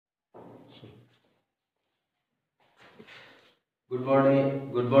Good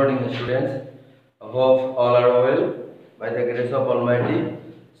morning, students. I hope all are well by the grace of Almighty.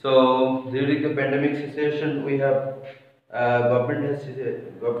 So, during the pandemic situation, we have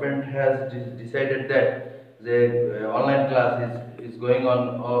government has decided that the online class is going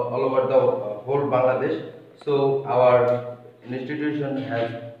on all over the whole Bangladesh. So, our institution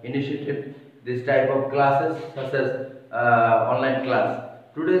has initiated this type of classes such as online class.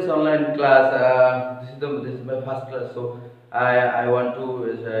 Today's online class, this is my first class, so I want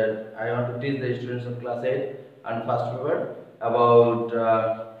to teach the students of class 8 and fast forward about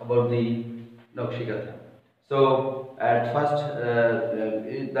the Nakshikatha. So at first,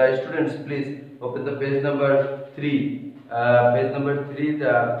 the students please open the page number 3. Page number 3,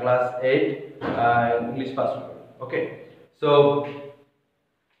 the class 8 English fast forward. Okay. So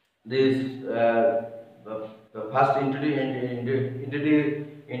this the first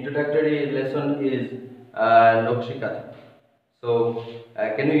introductory lesson is Nakshikatha. So,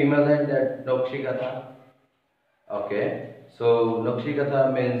 can you imagine that Nakshikatha? Okay. So,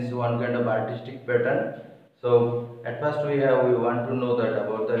 Nakshikatha means one kind of artistic pattern. So, at first we want to know that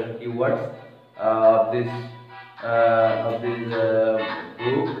about the keywords of this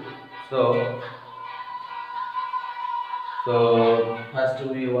book. So first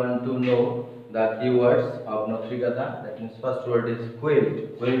we want to know the keywords of Nakshikatha. That means first word is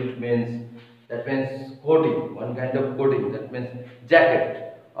quilt. Quilt means coating, one kind of coating. That means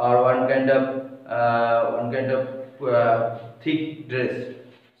jacket or one kind of thick dress.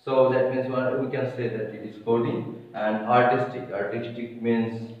 So that means we can say that it is coating. And artistic. Artistic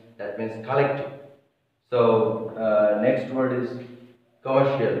means collective. So next word is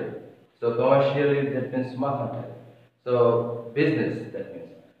commercial. So commercial that means mercantile. So business that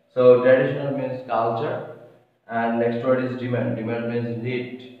means. So traditional means culture, and next word is demand. Demand means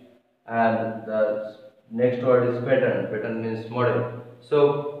need, and the next word is pattern. Pattern means model.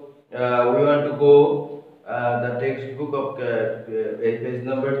 So we want to go the textbook of page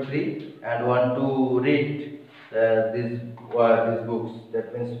number 3 and want to read these books.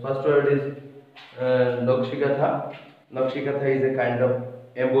 That means first word is Nakshikatha. Nakshikatha is a kind of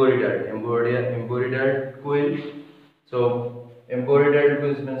embroidered quilt. So embroidered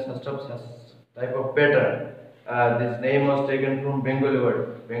quilt means such type of pattern. This name was taken from Bengali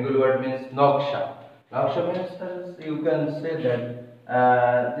word. Bengali word means Naksha. Naksha means you can say that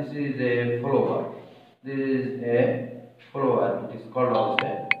this is a follower. This is a follower. It is called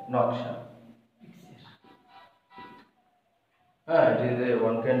also Naksha. It is a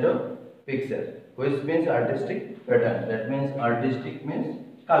one kind of picture, which means artistic pattern. That means artistic means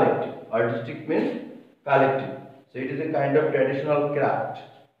collective. Artistic means collective. So it is a kind of traditional craft.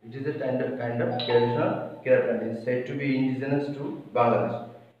 It is a kind of traditional craft and is said to be indigenous to Bangladesh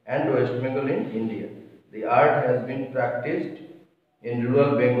and West Bengal in India. The art has been practiced in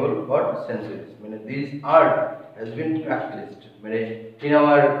rural Bengal for centuries. This art has been practiced in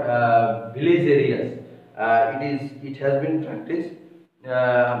our village areas. It has been practiced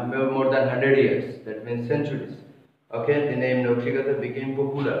more than 100 years. That means centuries. Okay, the name Nakshikatha became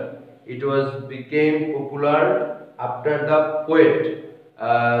popular. It became popular after the poet.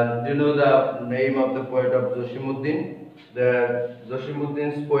 Do you know the name of the poet of Josimuddin? The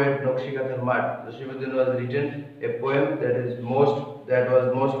Josimuddin's poet Nakshikatha Mat. Josimuddin was written a poem that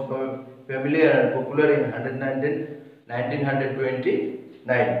was most familiar and popular in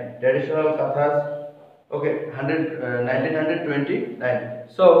 1929. Traditional kathas. Okay, 1929.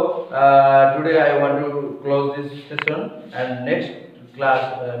 So today I want to close this session, and next class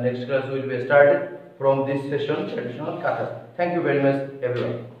will be started from this session, traditional kathas. Thank you very much,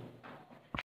 everyone.